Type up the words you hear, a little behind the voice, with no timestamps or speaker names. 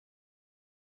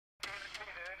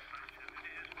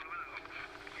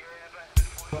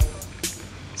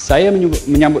Saya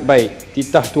menyambut baik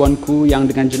titah tuanku yang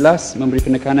dengan jelas memberi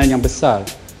penekanan yang besar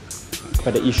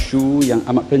kepada isu yang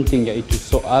amat penting, iaitu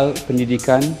soal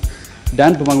pendidikan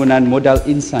dan pembangunan modal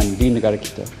insan di negara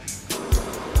kita.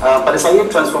 Pada saya,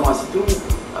 transformasi itu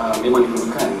memang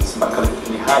diperlukan sebab kalau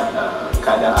kita lihat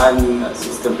keadaan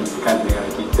sistem pendidikan negara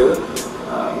kita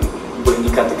boleh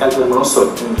dikatakan telah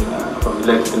merosot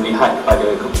apabila kita melihat pada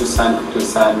keputusan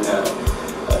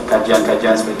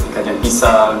kajian-kajian seperti kajian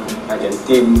PISA, kajian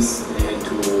TIMS,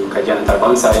 iaitu kajian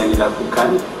antarabangsa yang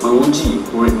dilakukan menguji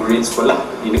murid-murid sekolah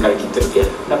di negara kita.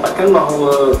 Dapatkan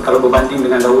bahawa kalau berbanding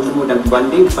dengan dahulu dan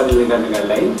berbanding kepada negara-negara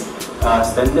lain,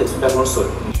 standard sudah merosot.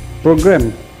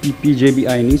 Program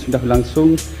PPJBI ini sudah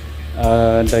berlangsung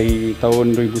dari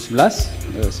tahun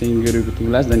 2011 sehingga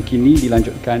 2017 dan kini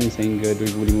dilanjutkan sehingga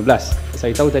 2015.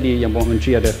 Saya tahu tadi yang Puan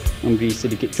Menteri ada memberi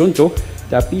sedikit contoh,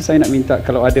 tapi saya nak minta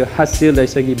kalau ada hasil dari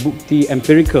segi bukti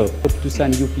empirical.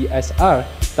 Keputusan UPSR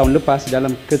tahun lepas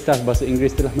dalam kertas bahasa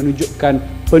Inggeris telah menunjukkan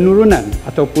penurunan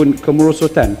ataupun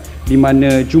kemerosotan di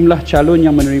mana jumlah calon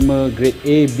yang menerima grade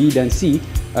A, B dan C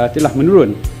telah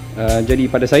menurun. Jadi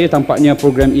pada saya tampaknya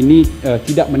program ini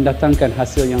tidak mendatangkan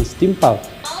hasil yang setimpal.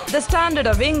 The standard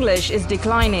of English is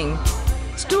declining.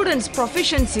 Students'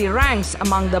 proficiency ranks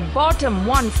among the bottom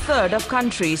 1/3 of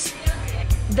countries.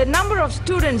 The number of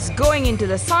students going into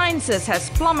the sciences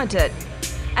has plummeted,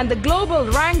 and the global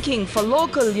ranking for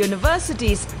local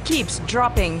universities keeps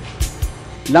dropping.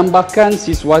 Lambakan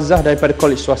siswazah daripada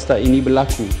kolej swasta ini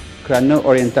berlaku kerana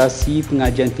orientasi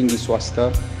pengajian tinggi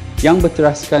swasta yang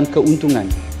berteraskan keuntungan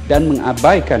dan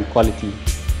mengabaikan kualiti.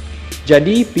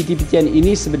 Jadi PTPTN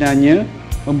ini sebenarnya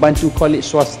membantu kolej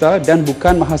swasta dan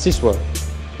bukan mahasiswa.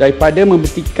 Daripada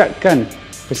mempertingkatkan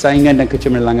persaingan dan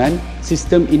kecemerlangan,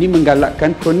 sistem ini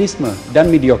menggalakkan kronisme dan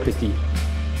mediokriti.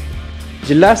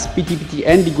 Jelas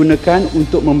PTPTN digunakan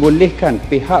untuk membolehkan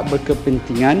pihak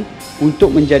berkepentingan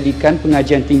untuk menjadikan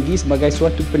pengajian tinggi sebagai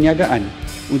suatu perniagaan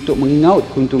untuk mengaut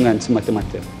keuntungan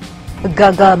semata-mata.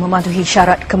 Gagal mematuhi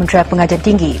syarat Kementerian Pengajian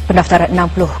Tinggi, pendaftaran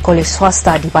 60 kolej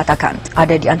swasta dibatalkan.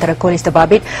 Ada di antara kolej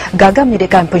terbabit gagal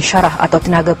menyediakan pensyarah atau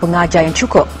tenaga pengajar yang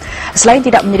cukup, selain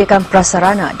tidak menyediakan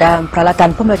prasarana dan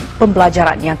peralatan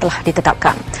pembelajaran yang telah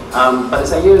ditetapkan. Pada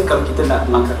saya, kalau kita nak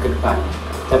melangkah ke depan,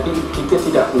 tapi kita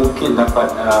tidak mungkin dapat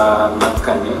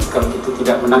melakukannya kalau kita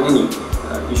tidak menangani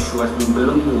isu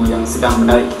belenggu yang sedang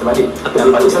menarik kita balik. Dan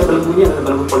pada saya belenggu ini adalah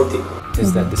belenggu politik.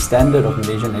 Is that the standard of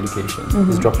Malaysian education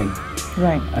is dropping.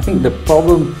 Right. I think the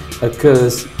problem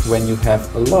occurs when you have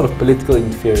a lot of political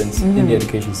interference in the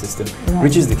education system,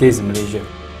 which is the case in Malaysia.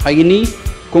 Hari ini,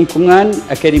 kongkongan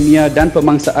akademia dan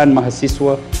pemangsaan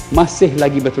mahasiswa masih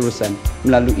lagi berterusan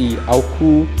melalui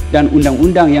AUKU dan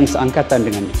undang-undang yang seangkatan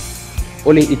dengannya.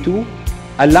 Oleh itu,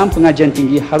 alam pengajian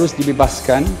tinggi harus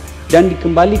dibebaskan dan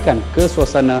dikembalikan ke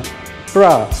suasana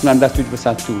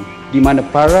pra-1971 di mana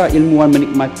para ilmuwan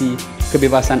menikmati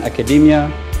kebebasan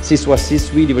akademia,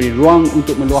 siswa-siswi diberi ruang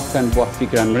untuk meluahkan buah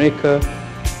fikiran mereka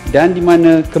dan di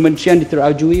mana kementerian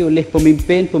diterajui oleh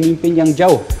pemimpin-pemimpin yang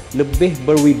jauh lebih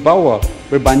berwibawa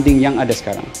berbanding yang ada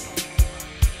sekarang.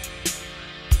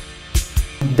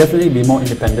 Definitely be more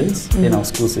independence in our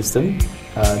school system.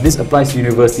 This applies to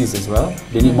universities as well.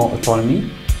 They need more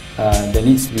autonomy. There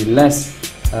needs to be less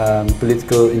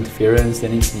political interference.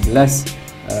 There needs to be less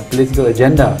political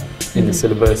agenda in the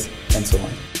syllabus and so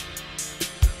on.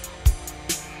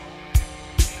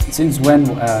 Since when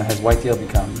has YTL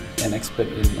become an expert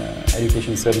in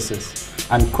education services?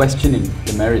 I'm questioning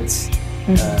the merits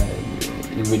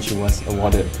in which it was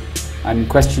awarded.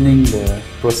 I'm questioning the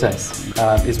process.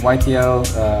 Is YTL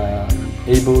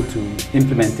able to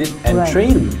implement it and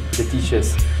train the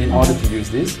teachers in order to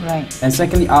use this? And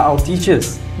secondly, are our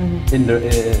teachers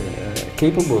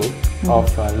capable of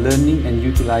learning and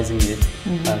utilizing it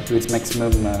to its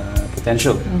maximum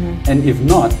potential? And if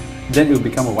not, then it will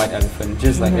become a white elephant,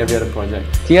 just like every other project.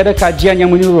 Tiada kajian yang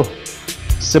menyeluruh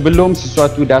sebelum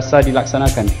sesuatu dasar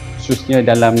dilaksanakan, khususnya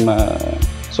dalam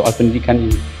soal pendidikan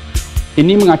ini.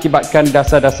 Ini mengakibatkan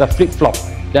dasar-dasar flip-flop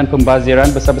dan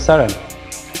pembaziran besar-besaran.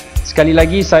 Sekali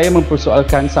lagi, saya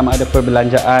mempersoalkan sama ada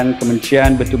perbelanjaan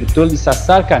kementerian betul-betul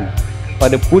disasarkan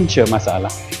pada punca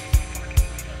masalah.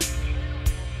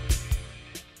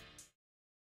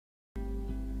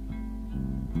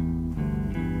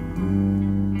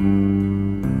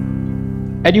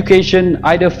 Education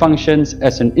either functions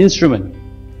as an instrument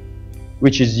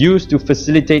which is used to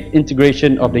facilitate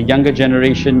integration of the younger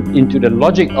generation into the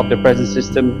logic of the present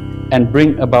system and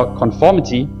bring about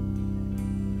conformity,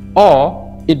 or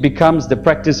it becomes the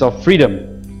practice of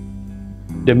freedom,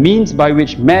 the means by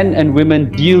which men and women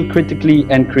deal critically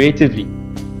and creatively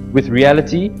with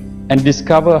reality and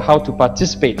discover how to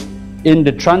participate in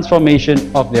the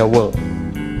transformation of their world.